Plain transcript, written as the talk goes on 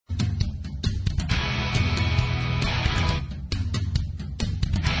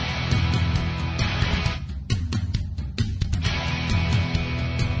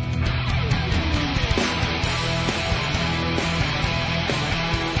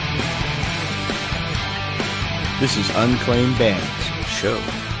This is Unclaimed Bands, show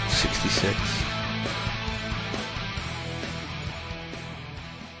 66.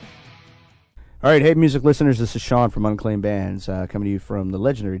 All right, hey, music listeners, this is Sean from Unclaimed Bands, coming to you from the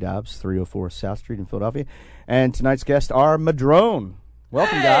legendary Dobbs, 304 South Street in Philadelphia. And tonight's guests are Madrone.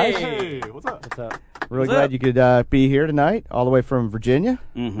 Welcome, guys. Hey, what's up? What's up? Really glad you could be here tonight, all the way from Virginia,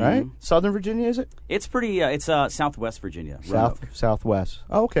 right? Southern Virginia, is it? It's pretty. It's Southwest Virginia. Southwest.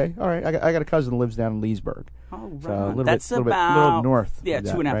 Oh, okay. All right. I got a cousin that lives down in Leesburg. Oh, right. So a little That's bit, about little north. Yeah, of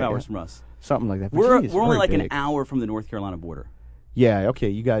that, 2.5 right? hours from us. Something like that. We're Virginia's only very like big. an hour from the North Carolina border. Yeah. Okay.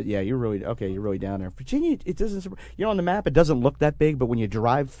 You're really down there. Virginia. It doesn't. On the map, it doesn't look that big, but when you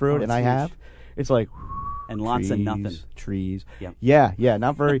drive through it, and I have, it's like. And lots of nothing. Trees. Yep. Yeah,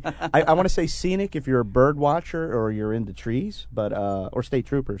 not very. I want to say scenic if you're a bird watcher or you're into trees, but or state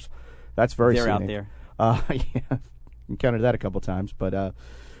troopers. That's very They're scenic. out there. Yeah, encountered that a couple times. But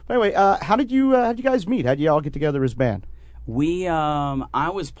anyway, how did you guys meet? How did you all get together as a band?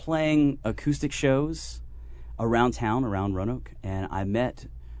 I was playing acoustic shows around town, around Roanoke, and I met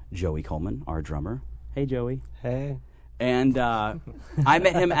Joey Coleman, our drummer. Hey, Joey. Hey. And I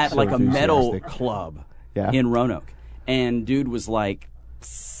met him at So like a metal enthusiastic. club Yeah. in Roanoke. And dude was like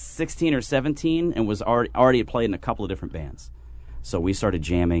 16 or 17 and was already had played in a couple of different bands. So we started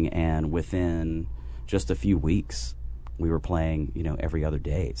jamming, and within just a few weeks, we were playing, every other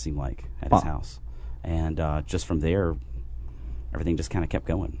day, it seemed like, at his house. And just from there, everything just kind of kept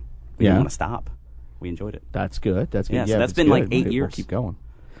going. We didn't want to stop. We enjoyed it. That's good. That's good. Yeah, so if that's it's been good, like 8 we'll years. keep going.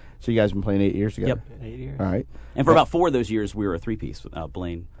 So you guys have been playing 8 years together. Yep. 8 years. All right. And for about 4 of those years, we were a three-piece,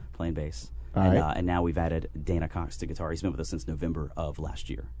 Blaine playing bass. All And, right. and now we've added Dana Cox to guitar. He's been with us since November of last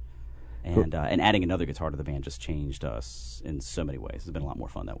year. And adding another guitar to the band just changed us in so many ways. It's been a lot more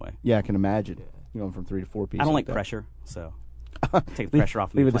fun that way. Yeah, I can imagine. Going from 3 to 4 pieces. I don't like that. pressure, so take the pressure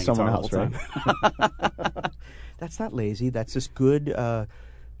off me Leave it to playing someone guitar else, the whole right? time. That's not lazy. That's just good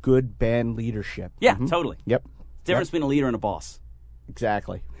good band leadership. Yeah, Mhm. totally. Yep. Difference between a leader and a boss.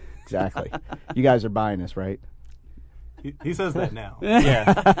 Exactly. You guys are buying this, right? He says that now.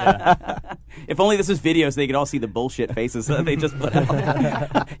 Yeah. If only this was video so they could all see the bullshit faces that they just put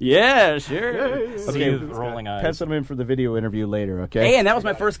out. Yeah, sure. Okay, rolling eyes. Pencil them in for the video interview later, okay? Hey, and that was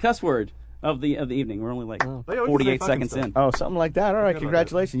my first cuss word of the evening. We're only like They always say 48 fucking seconds stuff. in. Oh, something like that. All right,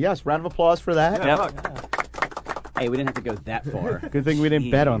 congratulations. Yes, round of applause for that. Yeah, Yep. fuck. Hey, we didn't have to go that far. Good thing we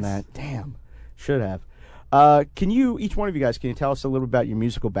didn't bet on Jeez. that. Damn. Should have. Can you, each one of you guys, can you tell us a little about your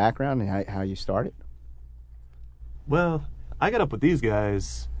musical background and how you started? Well, I got up with these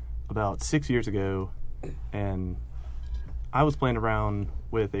guys about 6 years ago, and I was playing around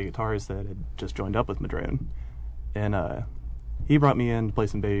with a guitarist that had just joined up with Madrone, and he brought me in to play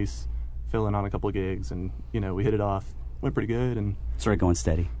some bass, fill in on a couple of gigs, and we hit it off, went pretty good, and Started going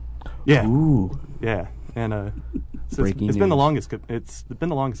steady. yeah, Ooh. yeah, and so Breaking it's been the news. longest it's been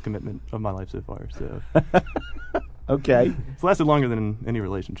the longest commitment of my life so far. So Okay. it's lasted longer than any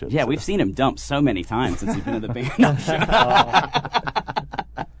relationship. Yeah, so. we've seen him dump so many times since he's been in the band.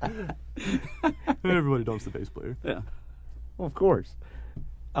 Everybody dumps the bass player. Yeah. Well, of course.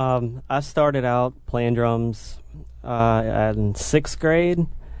 I started out playing drums in 6th grade,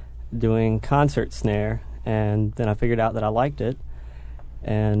 doing concert snare, and then I figured out that I liked it.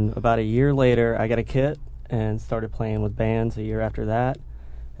 And about a year later, I got a kit and started playing with bands a year after that,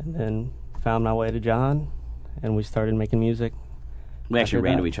 and then found my way to John, and we started making music. We actually After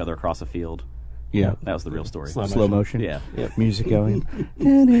ran that. to each other across a field. Yeah. That was the real story. Slow motion. Yeah. Yep. Music going.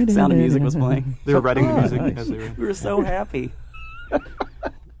 Sound of music was playing. They were writing the music nice. as they were. We were so happy.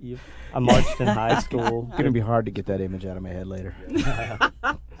 I marched in high school. It's going to be hard to get that image out of my head later.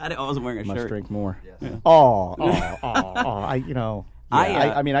 I wasn't wearing a Must shirt. drink more. Yeah. Oh,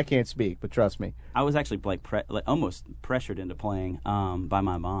 I mean, I can't speak, but trust me. I was actually like almost pressured into playing by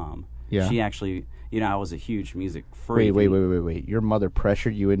my mom. Yeah. She actually, I was a huge music freak. Wait. Your mother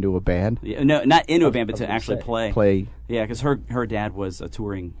pressured you into a band? Yeah, no, not into a band, but I was to gonna actually say, play. Play. Yeah, because her dad was a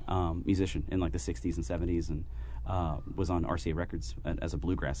touring musician in like the 60s and 70s and was on RCA Records as a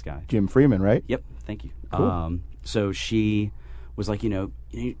bluegrass guy. Jim Freeman, right? Yep, thank you. Cool. So she was like, you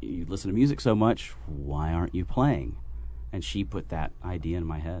listen to music so much, why aren't you playing? And she put that idea in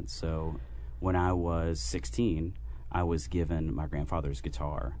my head. So when I was 16, I was given my grandfather's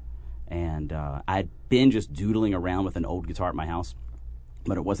guitar. And I'd been just doodling around with an old guitar at my house.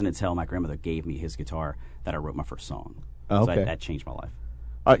 But it wasn't until my grandmother gave me his guitar that I wrote my first song. Oh, So okay. that changed my life.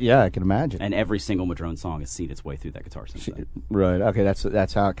 Yeah, I can imagine. And every single Madrone song has seen its way through that guitar since then. Right. Okay,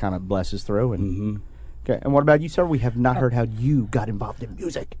 that's how it kind of blesses through. And Mm-hmm. okay. And what about you, sir? We have not heard how you got involved in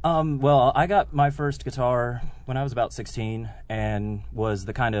music. Well, I got my first guitar when I was about 16 and was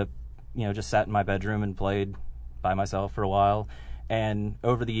the kind of, just sat in my bedroom and played by myself for a while. And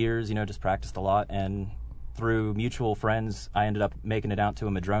over the years, just practiced a lot. And through mutual friends, I ended up making it out to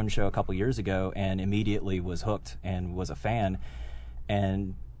a Madrone show a couple years ago and immediately was hooked and was a fan.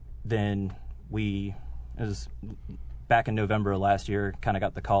 And then it was back in November of last year, kind of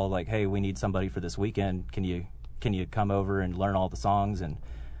got the call like, hey, we need somebody for this weekend. Can you come over and learn all the songs and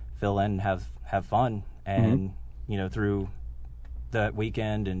fill in and have fun? And, through that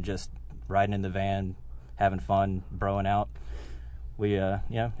weekend and just riding in the van, having fun, broing out, we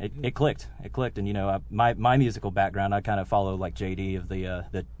it clicked. It clicked. And my musical background, I kind of follow like JD of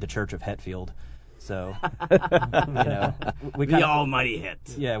the Church of Hetfield. So we the almighty hit.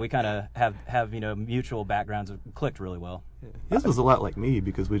 Yeah, we kind of have mutual backgrounds. It clicked really well. His was a lot like me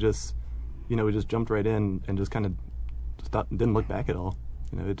because we just jumped right in and just kind of didn't look back at all.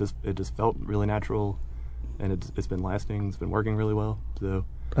 It just felt really natural, and it's been lasting. It's been working really well. So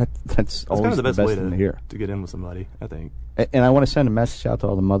that's always kind of the best way to hear. To get in with somebody, I think. And I want to send a message out to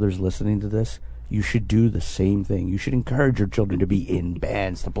all the mothers listening to this. You should do the same thing. You should encourage your children to be in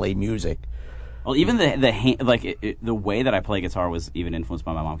bands, to play music. Well, even the way that I play guitar was even influenced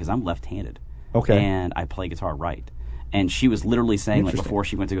by my mom because I'm left-handed. Okay. And I play guitar right. And she was literally saying, like, Interesting. before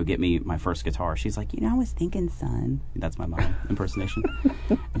she went to go get me my first guitar, she's like, I was thinking, son. That's my mom impersonation.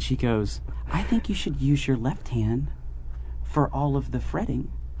 And she goes, I think you should use your left hand for all of the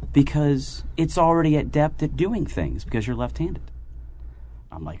fretting because it's already at depth at doing things because you're left-handed.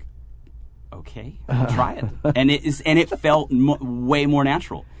 I'm like, okay, I'll try it. And it felt way more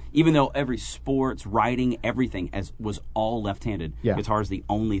natural. Even though every sports, writing, everything was all left-handed, guitar is the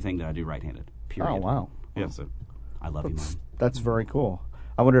only thing that I do right-handed. Period. Oh, wow. Yeah, so I love you, Mom. That's very cool.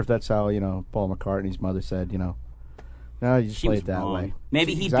 I wonder if that's how, Paul McCartney's mother said, no, you just play it that way.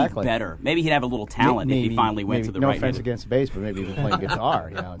 Maybe he'd be better. Maybe he'd have a little talent if he finally went to the right. No offense against bass, but maybe he'd be playing guitar,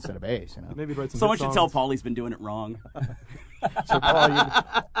 instead of bass. Maybe write some Someone good should songs. tell Paul he's been doing it wrong. So,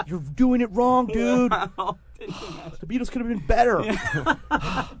 Paul, you're doing it wrong, dude. The Beatles could have been better.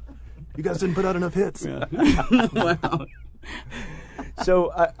 You guys didn't put out enough hits. Yeah. Wow.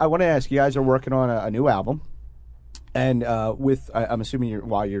 So I want to ask, you guys are working on a new album, and I'm assuming you're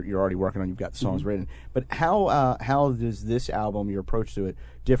already working on, you've got the songs written. But how does this album, your approach to it,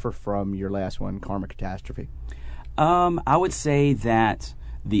 differ from your last one, Karma Catastrophe? I would say that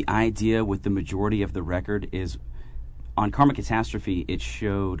the idea with the majority of the record is on Karma Catastrophe, it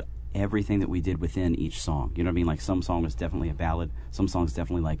showed everything that we did within each song. You know what I mean? Like some song was definitely a ballad, some songs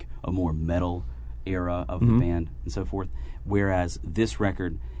definitely like a more metal era of the band and so forth. Whereas this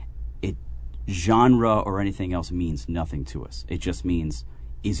record, genre or anything else means nothing to us. It just means,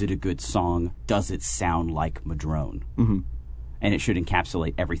 is it a good song? Does it sound like Madrone? Mm-hmm. And it should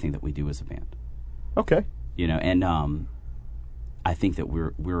encapsulate everything that we do as a band. Okay. And I think that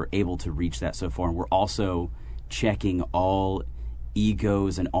we're able to reach that so far, and we're also checking all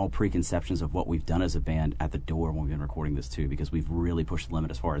egos and all preconceptions of what we've done as a band at the door when we've been recording this too, because we've really pushed the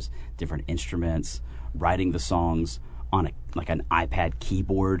limit as far as different instruments, writing the songs on an iPad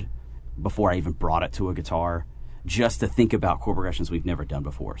keyboard before I even brought it to a guitar, just to think about chord progressions we've never done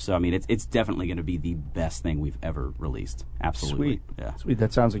before. So I mean, it's definitely going to be the best thing we've ever released. Absolutely. Sweet. Yeah. Sweet.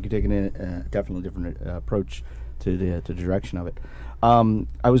 That sounds like you're taking a definitely different approach to the direction of it.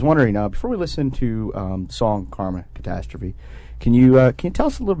 I was wondering, before we listen to the song Karma Catastrophe, can you tell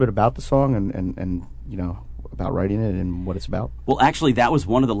us a little bit about the song and about writing it and what it's about? Well, actually, that was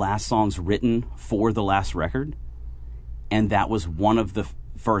one of the last songs written for the last record, and that was one of the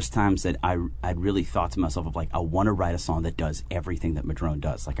first times that I'd really thought to myself of like, I want to write a song that does everything that Madrone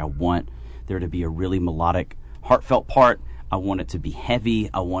does. Like, I want there to be a really melodic, heartfelt part. I want it to be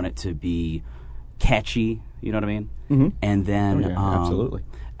heavy. I want it to be catchy. You know what I mean? Mm-hmm. And then, absolutely.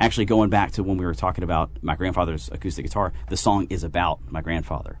 Actually, going back to when we were talking about my grandfather's acoustic guitar, the song is about my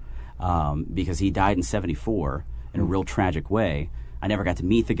grandfather because he died in '74 in a real tragic way. I never got to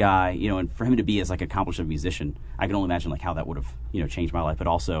meet the guy, and for him to be as like accomplished a musician, I can only imagine like how that would have, changed my life. But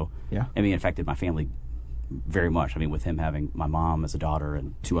also, it affected my family very much. I mean, with him having my mom as a daughter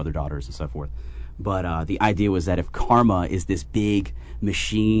and 2 other daughters and so forth. But the idea was that if karma is this big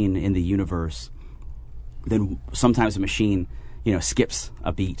machine in the universe, then sometimes a machine, skips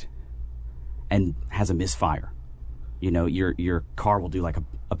a beat and has a misfire. Your car will do like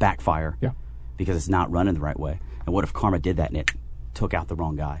a backfire because it's not running the right way. And what if karma did that and it took out the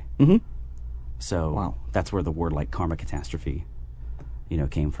wrong guy? Mm-hmm. So that's where the word like Karma Catastrophe,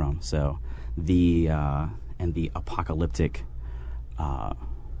 came from. So the apocalyptic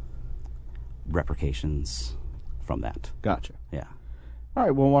repercussions from that. Gotcha. Yeah. All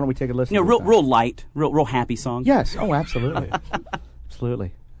right. Well, why don't we take a listen? Real light, real happy song. Yes. Oh, absolutely.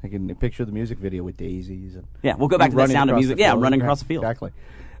 Absolutely. I can picture the music video with daisies. And Yeah, we'll go back to that running Sound of across Music. the Yeah, field. running across the field. Exactly.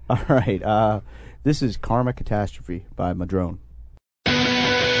 All right. This is Karma Catastrophe by Madrone.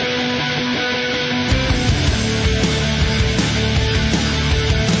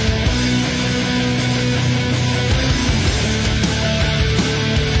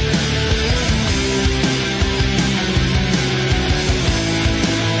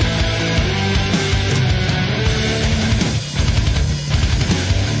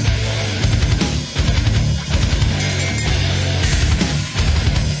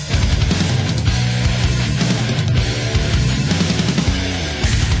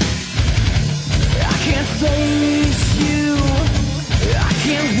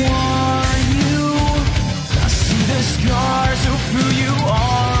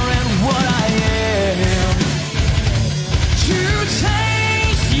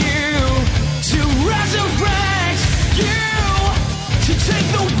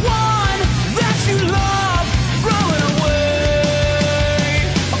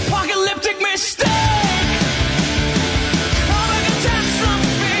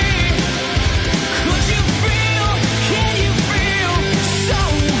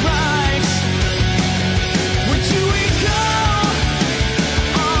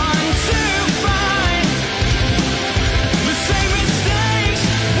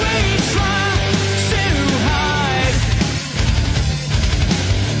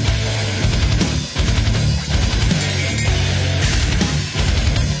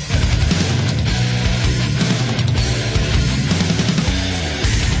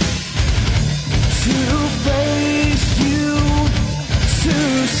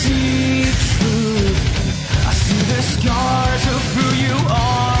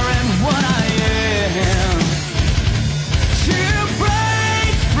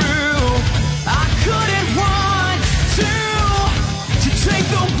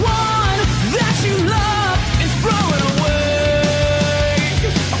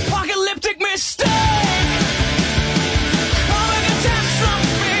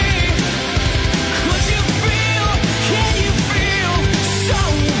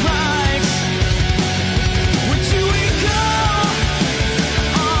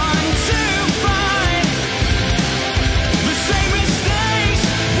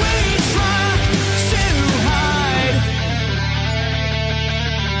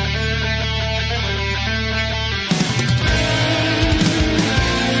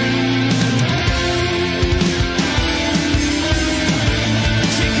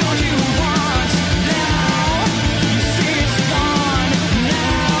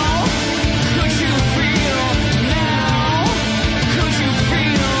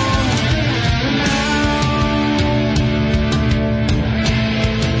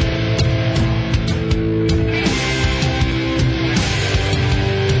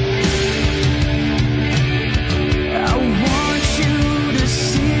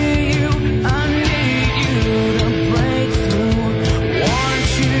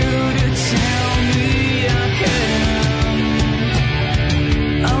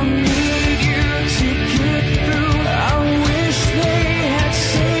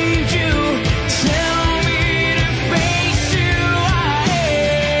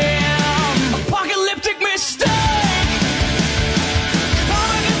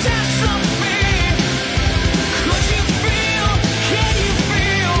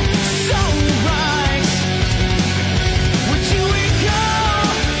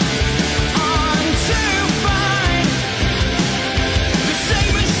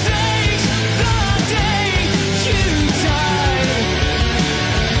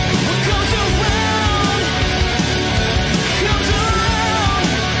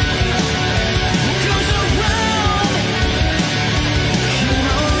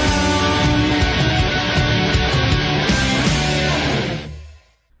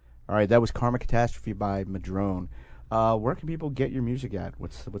 All right, that was Karma Catastrophe by Madrone. Where can people get your music at?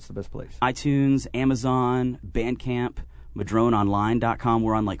 What's the best place? iTunes, Amazon, Bandcamp, MadroneOnline.com.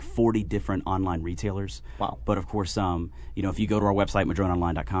 We're on like 40 different online retailers. Wow. But of course, if you go to our website,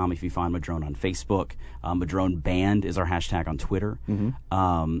 MadroneOnline.com, if you find Madrone on Facebook, Madrone Band is our hashtag on Twitter.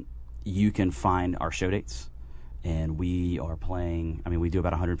 Mm-hmm. You can find our show dates. And we are playing, we do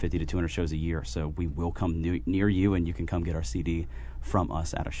about 150 to 200 shows a year, so we will come near you, and you can come get our CD from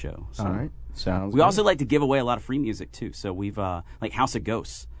us at a show. So all right. Sounds we good. also like to give away a lot of free music, too. So we've, like House of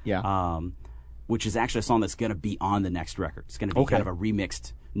Ghosts, Yeah. which is actually a song that's going to be on the next record. It's going to be Okay. kind of a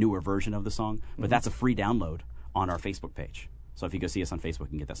remixed, newer version of the song, but that's a free download on our Facebook page. So if you go see us on Facebook, you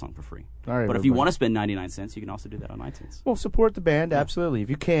can get that song for free. All right, but if you everybody. want to spend 99 cents, you can also do that on iTunes. Well, support the band, absolutely. If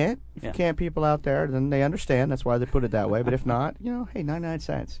you can't, people out there, then they understand. That's why they put it that way. But if not, hey, 99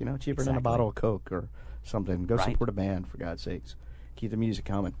 cents, cheaper than a bottle of Coke or something. Go support a band, for God's sakes. Keep the music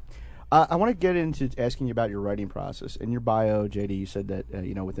coming. I want to get into asking you about your writing process. In your bio, JD, you said that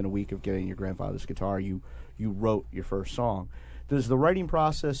within a week of getting your grandfather's guitar, you wrote your first song. Does the writing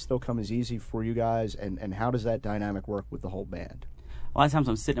process still come as easy for you guys, and how does that dynamic work with the whole band? A lot of times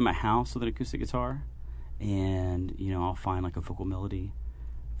I'm sitting in my house with an acoustic guitar, and I'll find like a vocal melody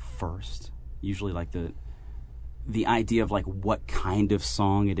first. Usually like the idea of like what kind of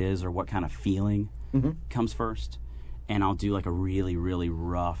song it is or what kind of feeling comes first, and I'll do like a really, really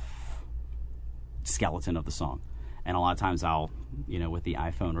rough skeleton of the song. And a lot of times I'll, with the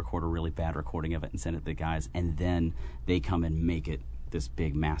iPhone, record a really bad recording of it and send it to the guys, and then they come and make it this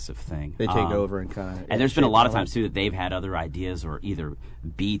big, massive thing. They take over and kind of... And there's been a lot of times, too, that they've had other ideas or either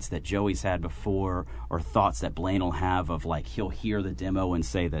beats that Joey's had before or thoughts that Blaine will have of, like, he'll hear the demo and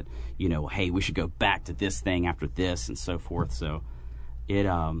say that, hey, we should go back to this thing after this and so forth. So it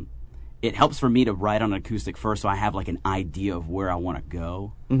helps for me to write on acoustic first so I have, like, an idea of where I want to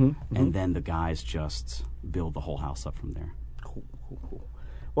go. And then the guys just build the whole house up from there. Cool.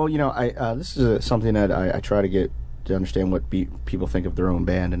 Well, this is something that I try to get to understand what people think of their own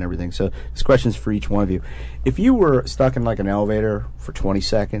band and everything. So this question's for each one of you. If you were stuck in like an elevator for 20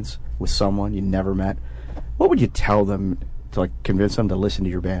 seconds with someone you never met, what would you tell them to like convince them to listen to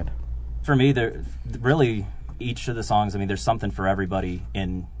your band? For me, really each of the songs, there's something for everybody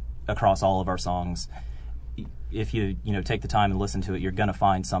across all of our songs. If you take the time and listen to it, you're going to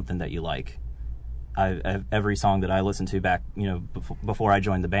find something that you like. Every song that I listened to back, before I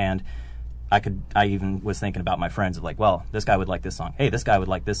joined the band, I even was thinking about my friends of like, well, this guy would like this song. Hey, this guy would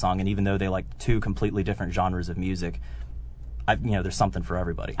like this song. And even though they like two completely different genres of music, there's something for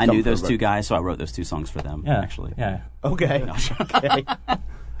everybody. I knew those two guys, so I wrote those two songs for them, actually. Yeah. Okay. Okay.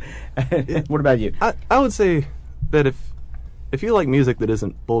 What about you? I would say that if you like music that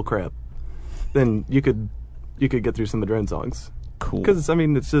isn't bullcrap, then you could get through some Madrone songs. Cool. Because,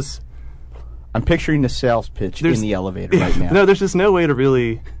 it's just... I'm picturing the sales pitch in the elevator right now. No, there's just no way to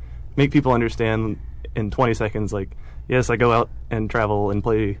really make people understand in 20 seconds, like, yes, I go out and travel and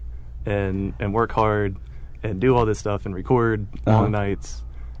play and work hard and do all this stuff and record long nights.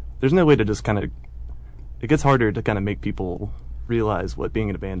 There's no way to just kind of... It gets harder to kind of make people realize what being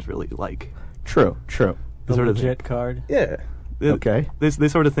in a band is really like. True. The sort legit card. Yeah. Okay. They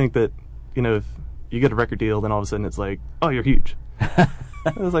sort of think that, if you get a record deal, then all of a sudden it's like, oh, you're huge. I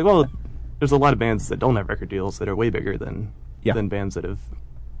was like, well, there's a lot of bands that don't have record deals that are way bigger than bands that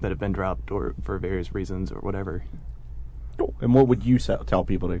have been dropped or for various reasons or whatever. Cool. And what would you tell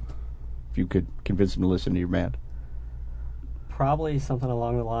people if you could convince them to listen to your band? Probably something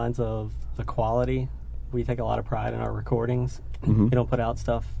along the lines of the quality. We take a lot of pride in our recordings. Mm-hmm. We don't put out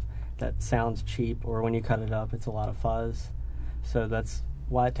stuff that sounds cheap, or when you cut it up, it's a lot of fuzz. So that's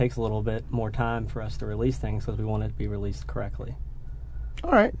why it takes a little bit more time for us to release things, because we want it to be released correctly.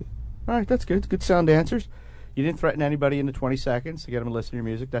 All right, that's good. Good sound answers. You didn't threaten anybody into 20 seconds to get them to listen to your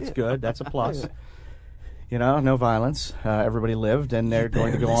music. That's good. That's a plus. No violence. Everybody lived, and they're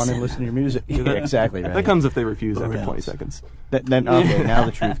going to go on and listen to your music. Exactly right. That comes if they refuse after 20 seconds. Then okay, now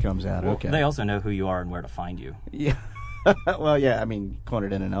the truth comes out. Well, okay. They also know who you are and where to find you. Yeah. Well, yeah.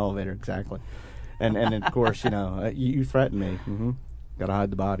 Cornered in an elevator, exactly. And of course, you threatened me. Mm-hmm. Got to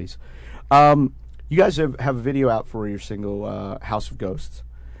hide the bodies. You guys have a video out for your single "House of Ghosts,"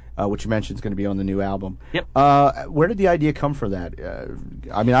 which you mentioned is going to be on the new album. Yep. Where did the idea come for that?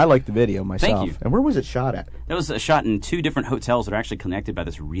 I like the video myself. Thank you. And where was it shot at? That was shot in two different hotels that are actually connected by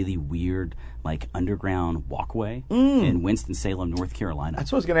this really weird, like, underground walkway in Winston-Salem, North Carolina.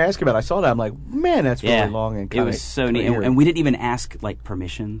 That's what I was going to ask about. I saw that. I'm like, man, that's really long and kind it was so neat. And we didn't even ask, like,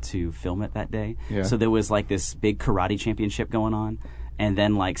 permission to film it that day. Yeah. So there was, like, this big karate championship going on, and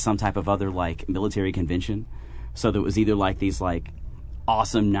then, like, some type of other, like, military convention. So there was either, like, these, like,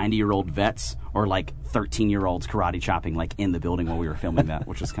 awesome 90-year-old vets or like 13-year-olds karate chopping like in the building while we were filming that,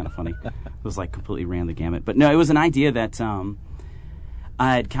 which was kind of funny. It was like completely ran the gamut. But no, it was an idea that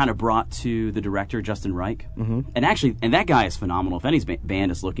I had kind of brought to the director, Justin Reich. Mm-hmm. And that guy is phenomenal. If any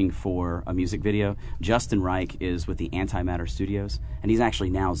band is looking for a music video, Justin Reich is with the Antimatter Studios, and he's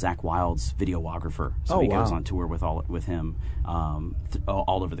actually now Zakk Wylde's videographer. So he goes on tour with him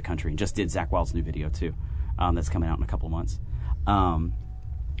all over the country, and just did Zakk Wylde's new video too. That's coming out in a couple of months.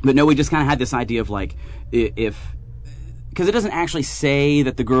 But no, we just kind of had this idea of like, because it doesn't actually say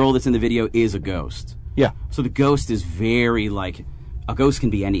that the girl that's in the video is a ghost. Yeah. So the ghost is very like, a ghost can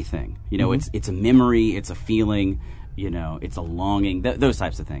be anything. It's a memory, it's a feeling, it's a longing, those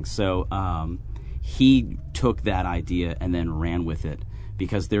types of things. So he took that idea and then ran with it,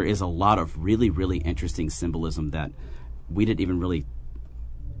 because there is a lot of really, really interesting symbolism that we didn't even really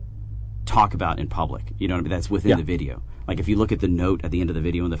talk about in public. You know what I mean? That's within the video. Like if you look at the note at the end of the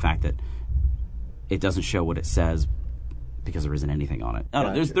video and the fact that it doesn't show what it says because there isn't anything on it. I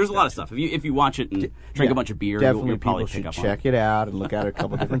don't know. There's a lot of stuff. If you watch it and drink a bunch of beer, definitely you'll probably people pick up should on check it out and look at it a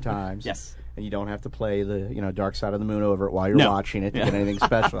couple different times. Yes. And you don't have to play the Dark Side of the Moon over it while you're No. watching it to get anything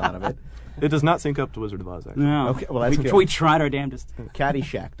special out of it. It does not sync up to Wizard of Oz, actually. No. Okay, well, that's good. we tried our damnedest.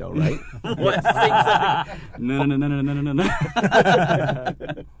 Caddyshack, though, right? What? No.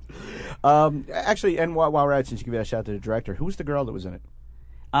 Actually, and while we're at it, since you give it a shout out to the director, who was the girl that was in it?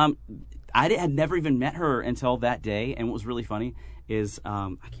 Had never even met her until that day, and what was really funny is I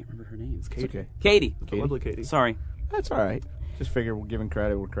can't remember her name. It's It's okay. Katie. The lovely Katie. Sorry. That's all right. Just figure we're giving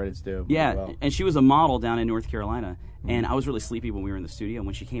credit where credit's due. Yeah, Well. and she was a model down in North Carolina, and I was really sleepy when we were in the studio. And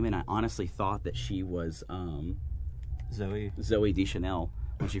when she came in, I honestly thought that she was Zoe Deschanel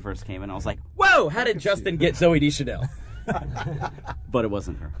when she first came in. I was like, "Whoa! How did Justin get Zoe Deschanel?" But it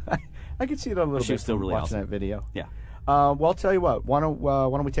wasn't her. I could see it a little She bit was still from really watching awesome. that video. Yeah, Well, I'll tell you what. Why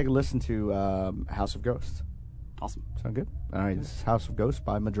don't we take a listen to House of Ghosts? awesome. Sound good? All right, this is House of Ghosts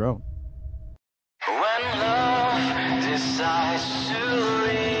by Madrone. When love decides to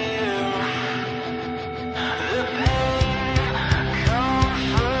leave, the pain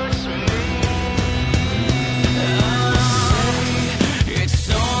comforts me. It's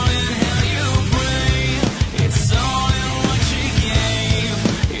all in how you breathe. It's all in what you gave.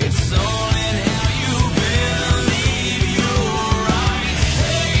 It's all in how you believe you're right.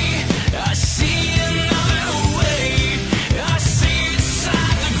 Hey, I see another way. I see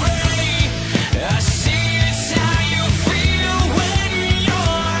inside the gray. I see it's how you feel when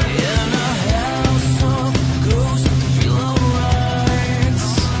you're in a house of ghosts. Feel alright.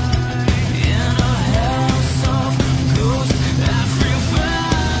 In a house of ghosts, I feel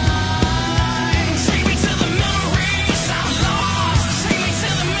fine. Take me to the memories I'm lost. Take me to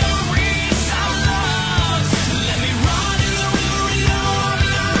the memories I'm lost. Let me run in the river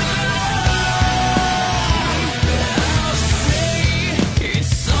I'll say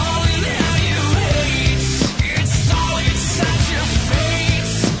it's all in how you hate. It's all inside your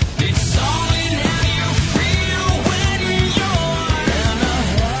face. It's all in how you feel when you're in a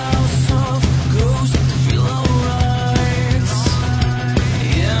house of ghosts. Feel alright.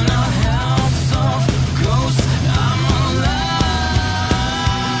 In a house of ghosts, I'm alive.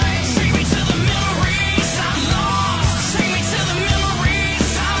 Take me to the memories I'm lost. Take me to the memories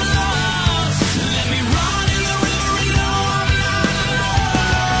I'm lost. Let me run in the river alone.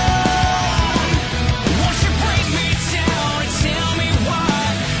 Won't you break me down and tell me why?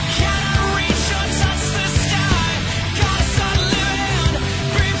 Can I reach or touch the sky? Gotta start living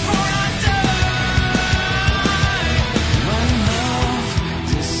before I die. When love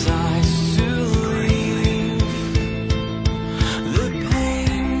decides to leave, the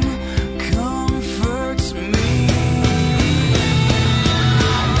pain comforts me.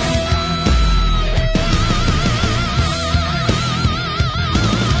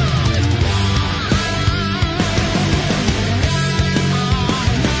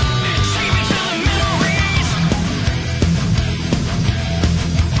 Take me to the memories.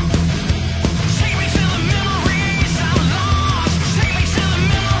 Take me to the memories I'm lost. Take me to the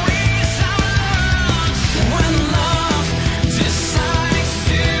memories I'm lost. When love decides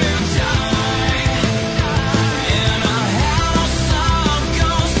to die, in a house of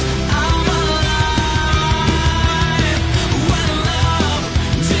ghosts, I'm alive. When love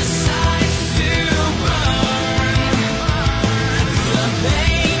decides to burn, the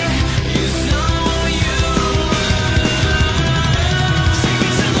pain is all you learn. Take me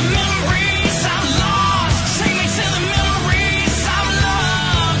to the memories I'm lost. Take me to the memories I'm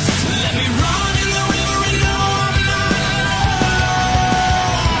lost. Let me run in the river alone.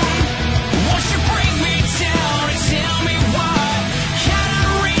 Won't you break me down and tell me why? Can I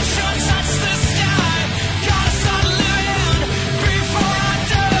reach or touch the sky? Gotta start living before I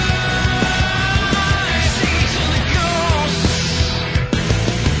die. Take me to the ghosts.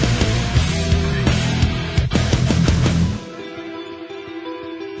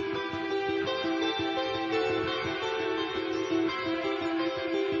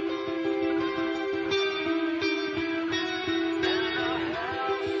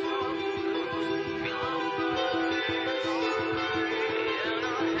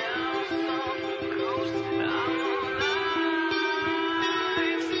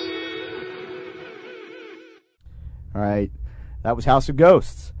 All right, that was House of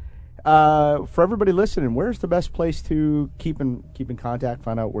Ghosts. For everybody listening, where's the best place to keep in contact,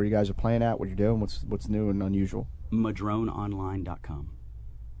 find out where you guys are playing at, what you're doing, what's new and unusual? MadroneOnline.com.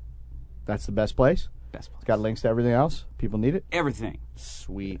 That's the best place? Best place. It's got links to everything else? People need it? Everything.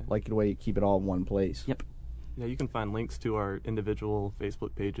 Sweet. Like the way you keep it all in one place. Yep. Yeah, you can find links to our individual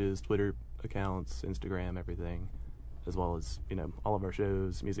Facebook pages, Twitter accounts, Instagram, everything, as well as, all of our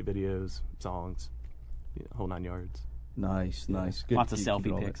shows, music videos, songs, whole 9 yards. Nice. Good. Lots of Keep it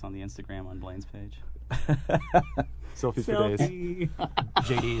selfie all pics on the Instagram on Blaine's page. Selfies for days.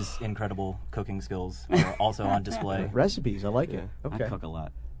 JD's incredible cooking skills are also on display. Recipes, I like it. Okay. I cook a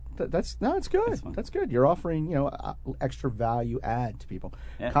lot. It's good. That's fun. That's good. You're offering, extra value add to people.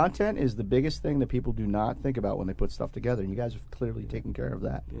 Yeah. Content is the biggest thing that people do not think about when they put stuff together, and you guys have clearly taken care of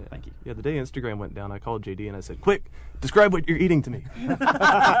that. Yeah. Thank you. Yeah, the day Instagram went down, I called JD and I said, "Quick, describe what you're eating to me."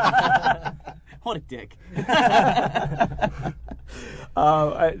 What a dick.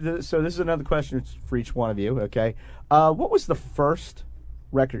 So this is another question for each one of you, okay? What was the first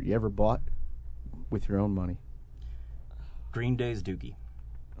record you ever bought with your own money? Green Day's Dookie.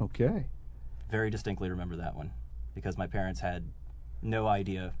 Okay. Very distinctly remember that one because my parents had no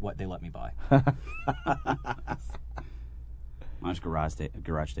idea what they let me buy. Mine's Garage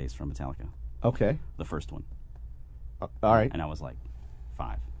Days from Metallica. Okay. The first one. All right. And I was like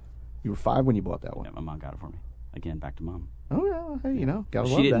 5. You were 5 when you bought that one. Yeah, my mom got it for me. Again, back to mom. Oh, yeah. Hey, gotta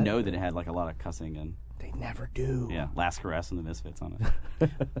love She didn't that. know that it had like a lot of cussing and They never do. Last Caress and the Misfits on it.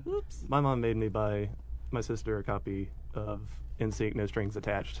 My mom made me buy my sister a copy of NSYNC No Strings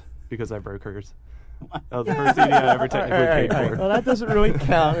Attached because I broke hers. That was the first CD I ever technically paid for. Well, that doesn't really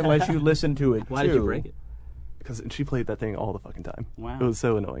count unless you listen to it, Why too. did you break it? Because she played that thing all the fucking time. Wow. It was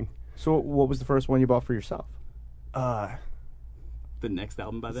so annoying. So what was the first one you bought for yourself? Uh, The next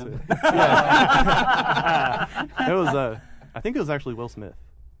album by them? it was, I think it was actually Will Smith.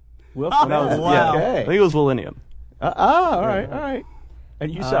 Will Oh, Smith. That was, wow. yeah, Okay. I think it was Millennium. All right.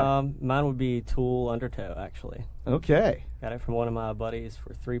 And you, sir? Mine would be Tool Undertow, actually. Okay. Got it from one of my buddies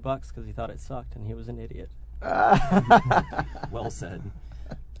for $3 because he thought it sucked and he was an idiot. Well said.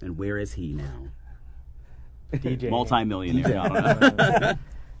 And where is he now? DJ. Multi-millionaire. I don't know.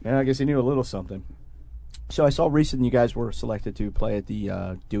 Yeah, I guess he knew a little something. So I saw recently you guys were selected to play at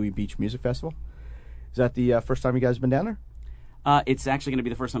the Dewey Beach Music Festival. Is that the first time you guys have been down there? It's actually going to be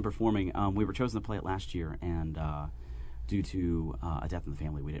the first time performing. We were chosen to play it last year, and due to a death in the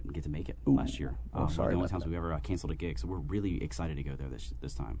family, we didn't get to make it last year. Oh, sorry The only about times that. we've ever canceled a gig, so we're really excited to go there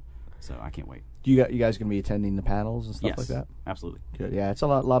this time. So I can't wait. You guys going to be attending the panels and stuff Yes, like that? absolutely. Good. Yeah, it's a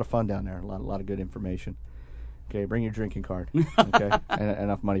lot of fun down there. A lot of good information. Okay, bring your drinking card. Okay, and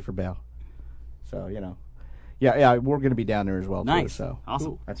enough money for bail. So yeah, we're going to be down there as well. Nice. Too, so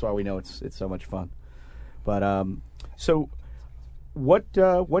Awesome. That's why we know it's so much fun. But so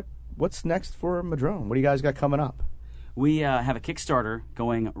what's next for Madrone? What do you guys got coming up? We have a Kickstarter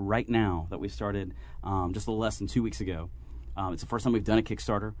going right now that we started just a little less than 2 weeks ago. It's the first time we've done a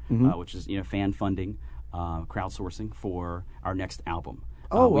Kickstarter, which is fan funding, crowdsourcing for our next album.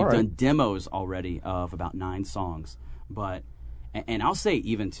 Oh, we've all right. done demos already of about 9 songs, but and I'll say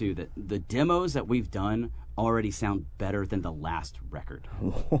even too that the demos that we've done already sound better than the last record,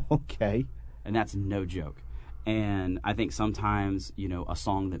 Okay. and that's no joke. And I think sometimes a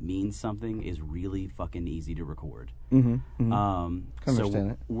song that means something is really fucking easy to record. Mm-hmm. So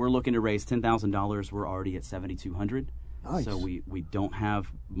understand it. we're looking to raise $10,000. We're already at $7,200. Nice. So we don't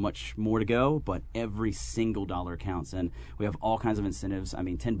have much more to go, but every single dollar counts, and we have all kinds of incentives. I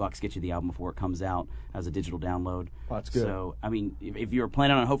mean, $10 gets you the album before it comes out as a digital download. Well, that's good. So I mean, if you're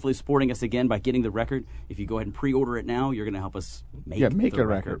planning on hopefully supporting us again by getting the record, if you go ahead and pre-order it now, you're going to help us make make the a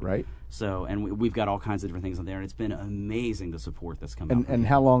record, right? So, and we've got all kinds of different things on there, and it's been amazing the support that's come out. And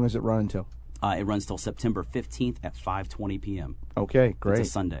how long is it run until? It runs till September 15th at 5:20 p.m. Okay, great. It's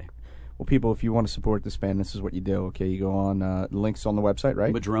a Sunday. Well, people, if you want to support this band, this is what you do. Okay, you go on links on the website,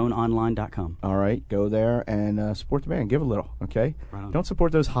 right? MadroneOnline.com. All right, go there and support the band. Give a little, okay? Right on. Don't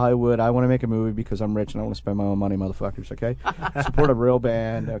support those Hollywood, I want to make a movie because I'm rich and I want to spend my own money, motherfuckers, okay? Support a real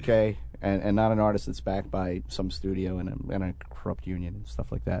band, okay? And not an artist that's backed by some studio and a corrupt union and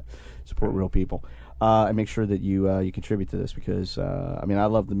stuff like that. Support real people. And make sure that you contribute to this because, I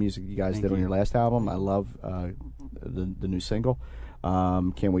love the music you guys Thank did on you. your last album. I love the new single.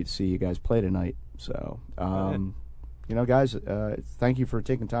 Can't wait to see you guys play tonight. So, guys, thank you for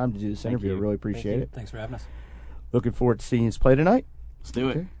taking time to do this interview. you. I really appreciate it. Thanks for having us. Looking forward to seeing you play tonight. Let's do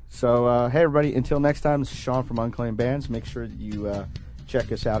it. Okay. So, hey, everybody, until next time, this is Sean from Unclaimed Bands. Make sure that you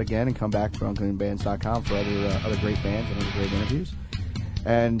check us out again and come back to unclaimedbands.com for other great bands and other great interviews.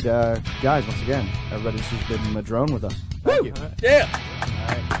 And, guys, once again, everybody, this has been Madrone with us. Thank you. Yeah. All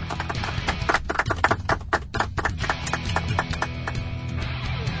right.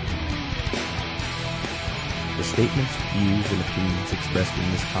 The statements, views, and opinions expressed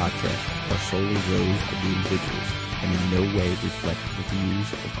in this podcast are solely those of the individuals and in no way reflect the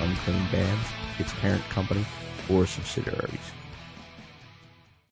views of Unclaimed Bands, its parent company, or subsidiaries.